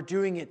we're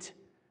doing it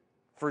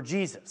for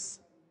Jesus.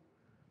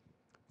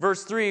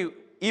 Verse 3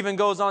 even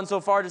goes on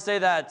so far to say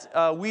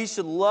that we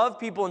should love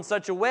people in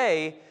such a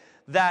way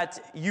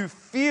that you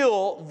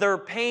feel their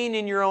pain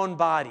in your own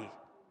body.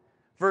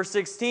 Verse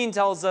 16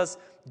 tells us,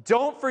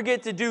 don't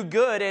forget to do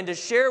good and to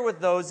share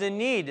with those in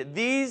need.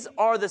 These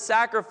are the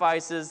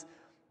sacrifices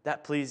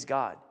that please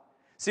God.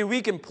 See,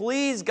 we can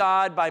please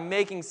God by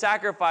making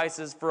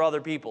sacrifices for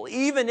other people,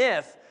 even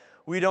if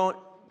we don't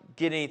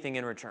get anything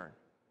in return.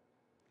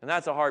 And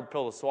that's a hard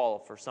pill to swallow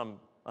for some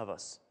of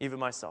us, even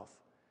myself.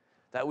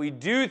 That we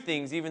do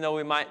things even though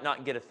we might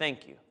not get a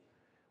thank you.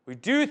 We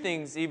do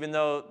things even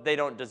though they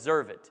don't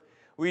deserve it.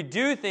 We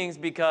do things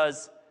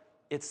because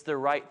it's the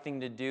right thing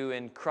to do,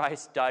 and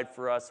Christ died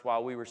for us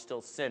while we were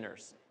still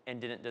sinners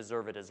and didn't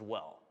deserve it as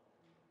well.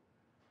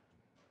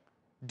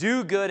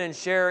 Do good and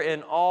share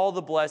in all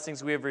the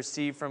blessings we have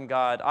received from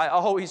God. I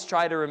always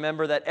try to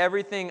remember that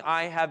everything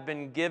I have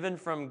been given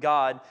from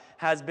God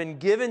has been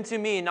given to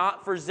me,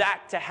 not for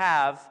Zach to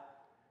have,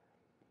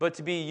 but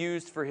to be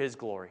used for His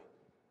glory.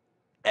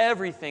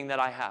 Everything that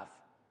I have.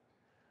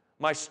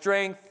 My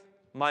strength,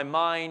 my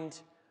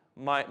mind,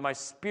 my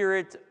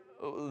spirit,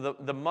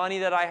 the money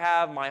that I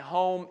have, my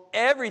home,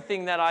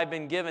 everything that I've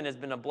been given has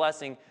been a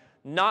blessing,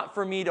 not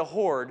for me to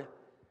hoard,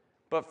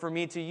 but for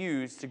me to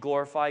use to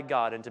glorify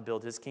God and to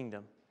build His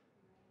kingdom.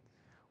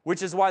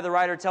 Which is why the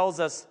writer tells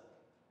us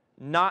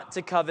not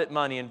to covet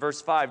money. In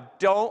verse 5,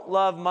 don't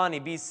love money.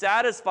 Be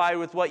satisfied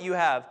with what you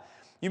have.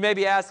 You may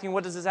be asking,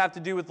 what does this have to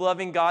do with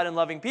loving God and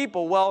loving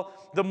people? Well,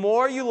 the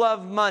more you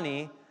love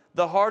money,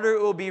 the harder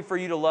it will be for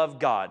you to love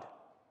God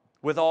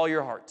with all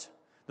your heart.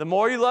 The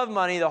more you love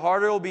money, the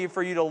harder it will be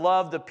for you to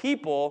love the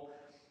people,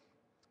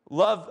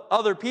 love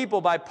other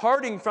people by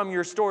parting from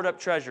your stored up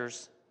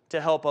treasures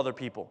to help other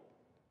people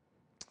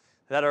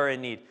that are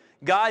in need.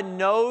 God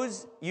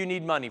knows you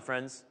need money,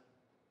 friends.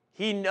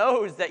 He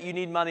knows that you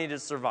need money to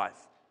survive.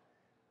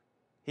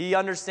 He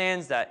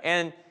understands that.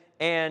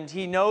 And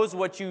He knows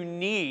what you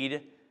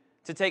need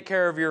to take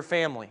care of your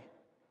family.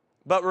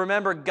 But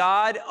remember,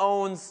 God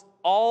owns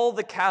all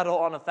the cattle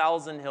on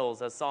 1,000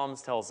 hills, as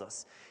Psalms tells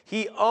us.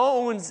 He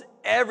owns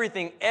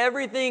everything.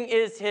 Everything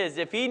is His.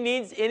 If He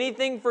needs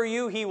anything for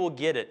you, He will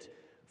get it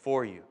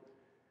for you.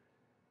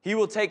 He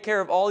will take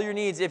care of all your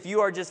needs. If you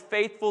are just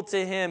faithful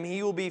to Him,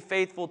 He will be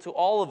faithful to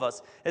all of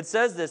us. It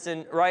says this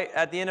right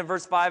at the end of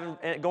verse 5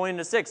 and going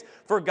into 6.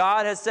 For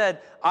God has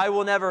said, I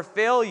will never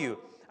fail you.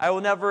 I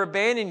will never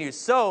abandon you.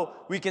 So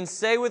we can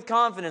say with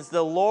confidence,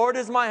 the Lord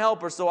is my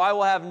helper, so I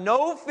will have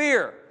no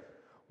fear.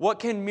 What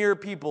can mere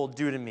people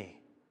do to me?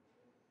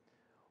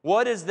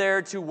 What is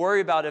there to worry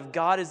about if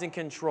God is in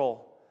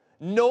control?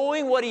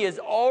 Knowing what He has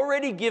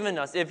already given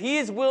us. If He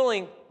is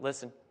willing,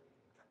 listen.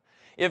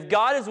 If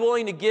God is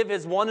willing to give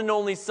His one and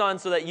only Son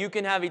so that you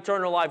can have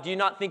eternal life, do you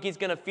not think He's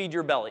going to feed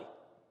your belly?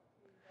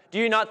 Do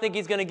you not think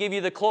He's going to give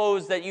you the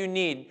clothes that you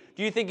need?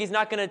 Do you think He's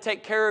not going to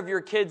take care of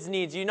your kids'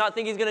 needs? Do you not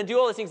think He's going to do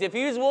all these things? If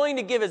He is willing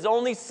to give His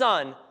only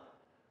Son,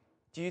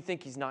 do you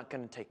think He's not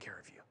going to take care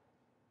of you?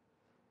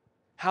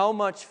 How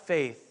much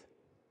faith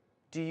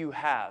do you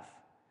have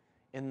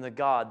in the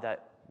God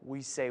that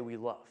we say we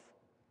love?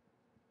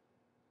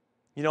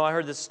 You know, I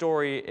heard this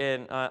story,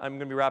 and I'm going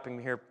to be wrapping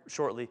here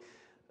shortly,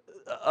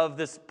 of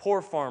this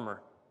poor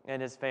farmer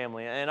and his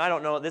family. And I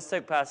don't know, this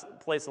took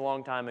place a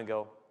long time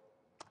ago,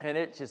 and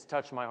it just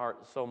touched my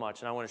heart so much,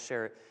 and I want to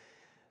share it.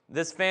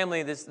 This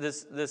family,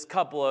 this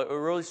couple, a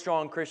really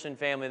strong Christian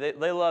family,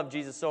 they loved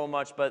Jesus so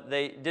much, but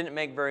they didn't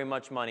make very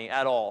much money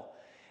at all.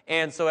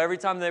 And so every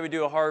time they would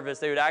do a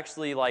harvest, they would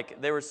actually,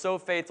 they were so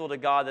faithful to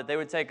God that they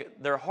would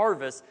take their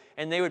harvest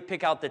and they would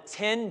pick out the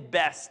 10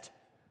 best,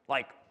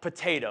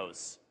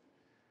 potatoes.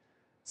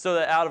 So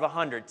that out of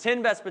 100,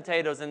 10 best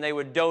potatoes, and they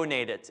would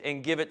donate it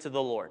and give it to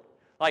the Lord.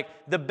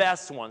 The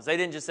best ones. They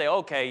didn't just say,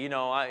 okay,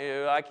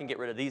 I can get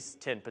rid of these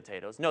 10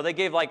 potatoes. No, they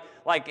gave like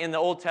in the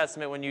Old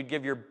Testament when you'd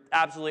give your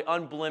absolutely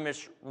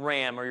unblemished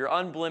ram or your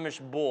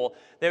unblemished bull,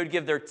 they would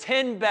give their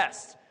 10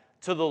 best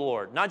to the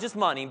Lord. Not just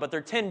money, but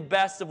their 10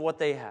 best of what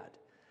they had.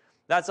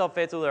 That's how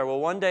faithful they were. Well,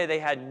 one day they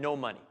had no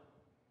money.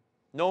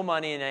 No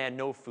money, and they had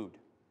no food.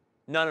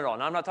 None at all.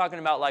 Now, I'm not talking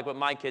about what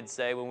my kids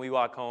say when we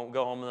go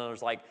home,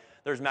 and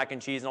there's mac and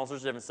cheese and all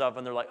sorts of different stuff,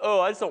 and they're like, oh,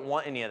 I just don't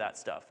want any of that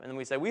stuff. And then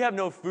we say, we have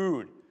no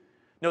food.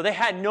 No, they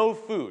had no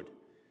food.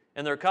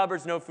 In their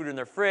cupboards, no food in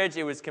their fridge.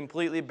 It was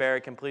completely bare,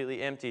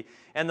 completely empty.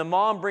 And the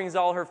mom brings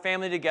all her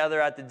family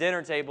together at the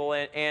dinner table,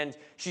 and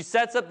she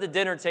sets up the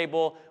dinner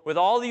table with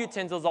all the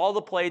utensils, all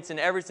the plates and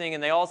everything,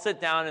 and they all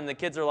sit down, and the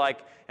kids are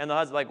like, and the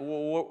husband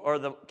or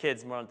the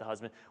kids, more not the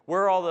husband,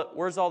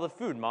 where's all the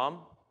food, Mom?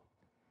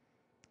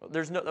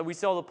 We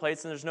see all the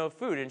plates, and there's no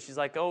food. And she's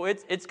like, oh,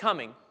 it's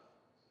coming.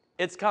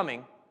 It's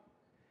coming.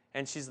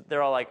 And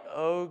they're all like,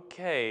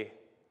 okay,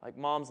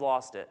 Mom's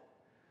lost it.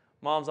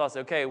 Mom's lost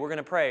it. Okay, we're going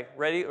to pray.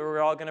 Ready? We're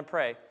all going to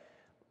pray.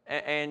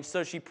 And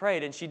so she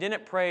prayed, and she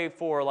didn't pray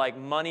for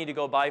money to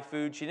go buy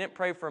food. She didn't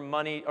pray for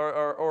money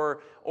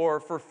or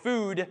for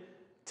food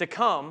to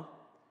come.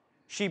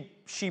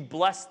 She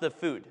blessed the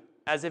food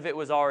as if it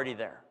was already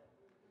there.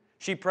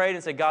 She prayed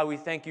and said, God, we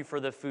thank you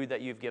for the food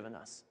that you've given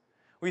us.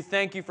 We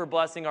thank you for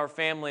blessing our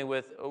family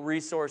with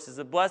resources,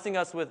 and blessing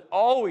us with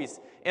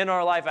always in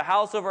our life a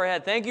house over our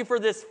head. Thank you for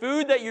this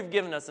food that you've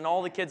given us. And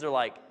all the kids are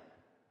like,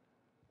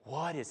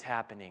 what is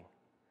happening?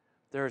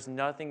 There is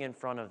nothing in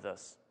front of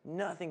us.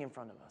 Nothing in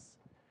front of us.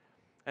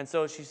 And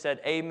so she said,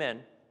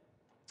 amen.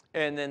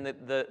 And then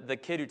the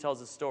kid who tells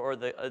the story, or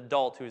the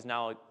adult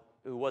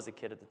who was a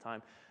kid at the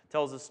time,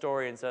 tells the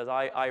story and says,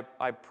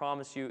 I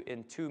promise you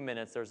in 2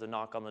 minutes there's a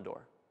knock on the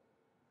door.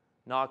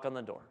 knock on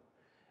the door.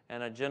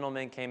 And a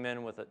gentleman came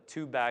in with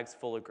 2 bags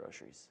full of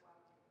groceries.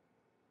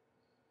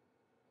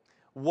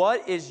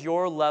 What is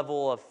your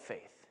level of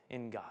faith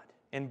in God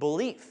and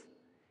belief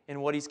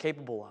in what He's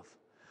capable of?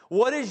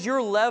 What is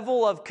your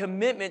level of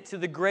commitment to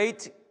the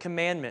great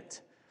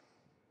commandment?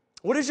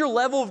 What is your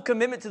level of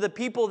commitment to the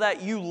people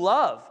that you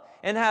love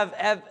and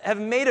have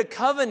made a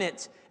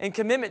covenant and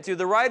commitment to?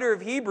 The writer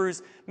of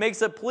Hebrews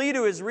makes a plea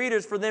to his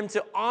readers for them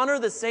to honor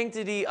the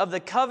sanctity of the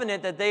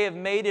covenant that they have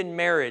made in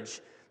marriage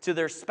to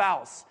their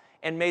spouse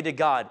and made to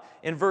God.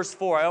 In verse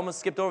 4, I almost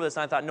skipped over this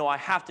and I thought, no, I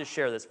have to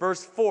share this.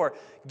 Verse 4,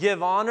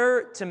 give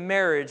honor to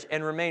marriage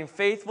and remain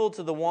faithful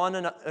to one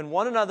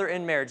another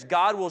in marriage.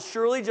 God will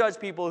surely judge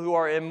people who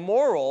are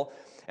immoral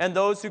and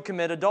those who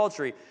commit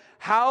adultery.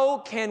 How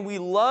can we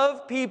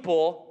love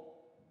people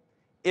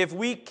if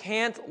we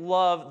can't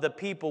love the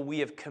people we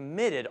have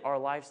committed our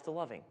lives to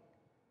loving?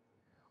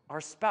 Our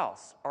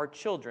spouse, our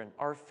children,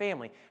 our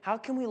family. How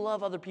can we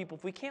love other people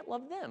if we can't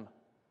love them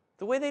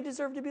the way they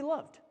deserve to be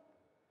loved?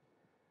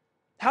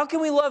 How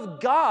can we love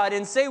God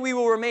and say we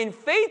will remain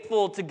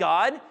faithful to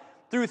God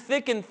through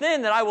thick and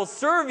thin, that I will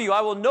serve you,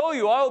 I will know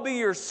you, I will be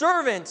your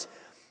servant,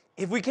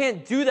 if we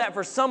can't do that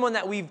for someone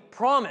that we've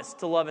promised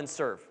to love and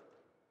serve?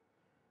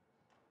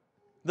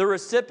 The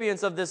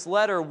recipients of this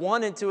letter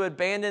wanted to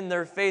abandon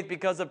their faith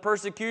because of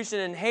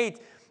persecution and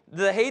hate,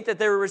 the hate that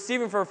they were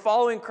receiving for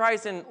following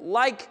Christ, and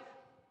like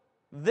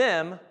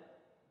them,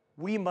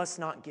 we must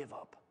not give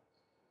up.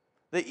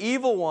 The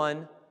evil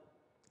one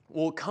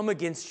will come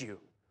against you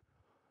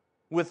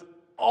with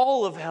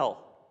all of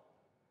hell.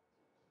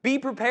 Be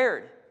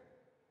prepared.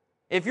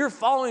 If you're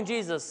following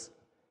Jesus,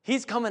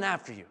 He's coming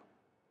after you.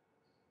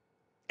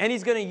 And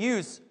He's going to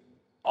use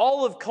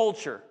all of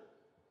culture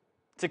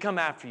to come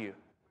after you,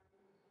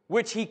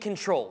 which He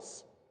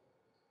controls.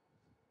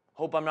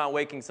 Hope I'm not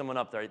waking someone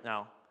up right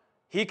now.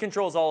 He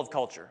controls all of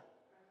culture.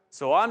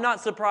 So I'm not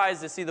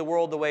surprised to see the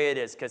world the way it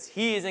is, because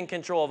He is in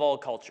control of all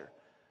culture.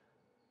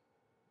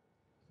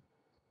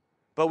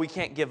 But we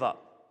can't give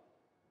up.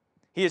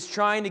 He is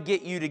trying to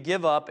get you to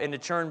give up and to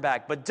turn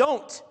back. But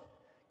don't.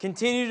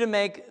 Continue to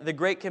make the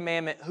great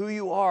commandment who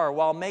you are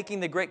while making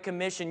the great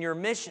commission your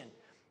mission.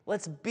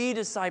 Let's be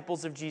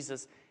disciples of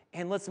Jesus,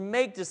 and let's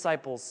make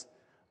disciples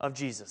of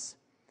Jesus.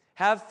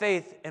 Have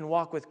faith and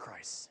walk with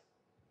Christ.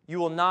 You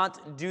will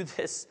not do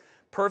this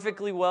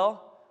perfectly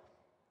well.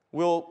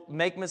 We'll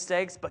make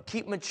mistakes, but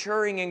keep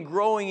maturing and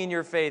growing in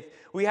your faith.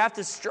 We have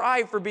to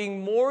strive for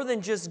being more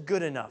than just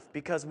good enough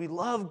because we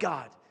love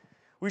God.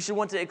 We should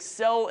want to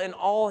excel in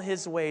all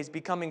His ways,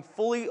 becoming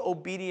fully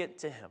obedient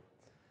to Him.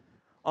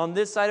 On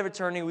this side of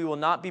eternity, we will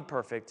not be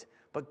perfect,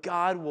 but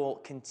God will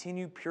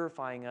continue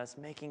purifying us,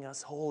 making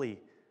us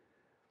holy.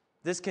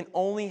 This can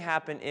only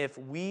happen if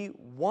we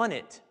want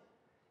it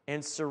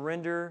and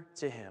surrender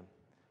to Him.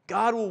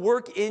 God will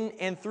work in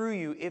and through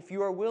you if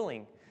you are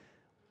willing.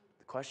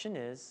 The question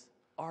is,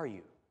 are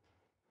you?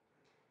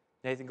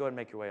 Nathan, go ahead and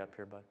make your way up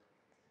here, bud,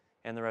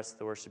 and the rest of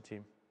the worship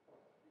team.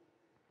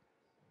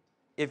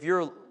 If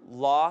you're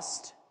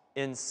lost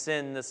in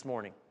sin this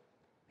morning,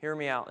 hear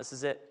me out. This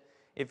is it.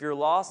 If you're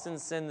lost in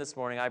sin this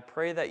morning, I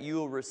pray that you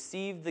will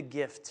receive the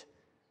gift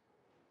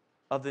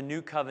of the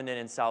new covenant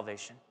and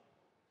salvation.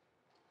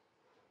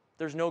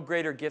 There's no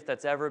greater gift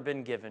that's ever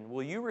been given.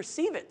 Will you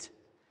receive it?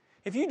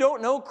 If you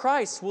don't know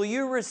Christ, will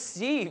you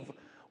receive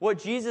what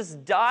Jesus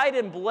died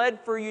and bled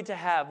for you to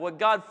have, what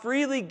God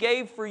freely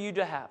gave for you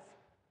to have?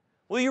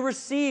 Will you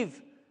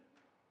receive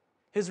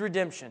His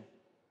redemption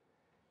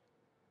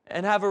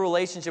and have a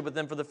relationship with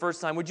Him for the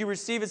first time? Would you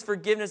receive His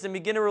forgiveness and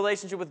begin a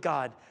relationship with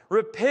God?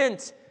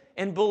 Repent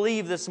and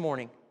believe this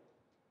morning.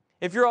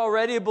 If you're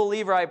already a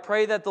believer, I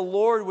pray that the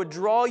Lord would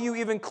draw you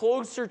even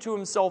closer to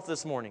Himself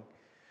this morning.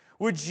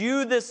 Would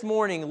you this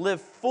morning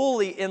live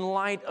fully in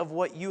light of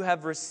what you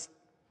have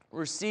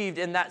received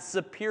in that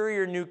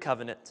superior new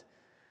covenant?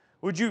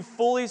 Would you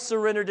fully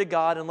surrender to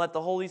God and let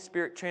the Holy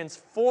Spirit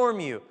transform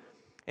you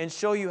and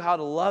show you how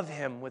to love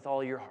Him with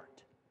all your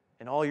heart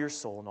and all your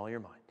soul and all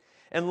your mind,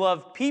 and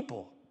love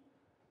people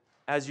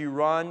as you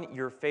run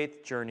your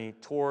faith journey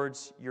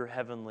towards your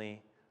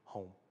heavenly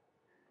home?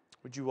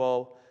 Would you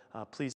all please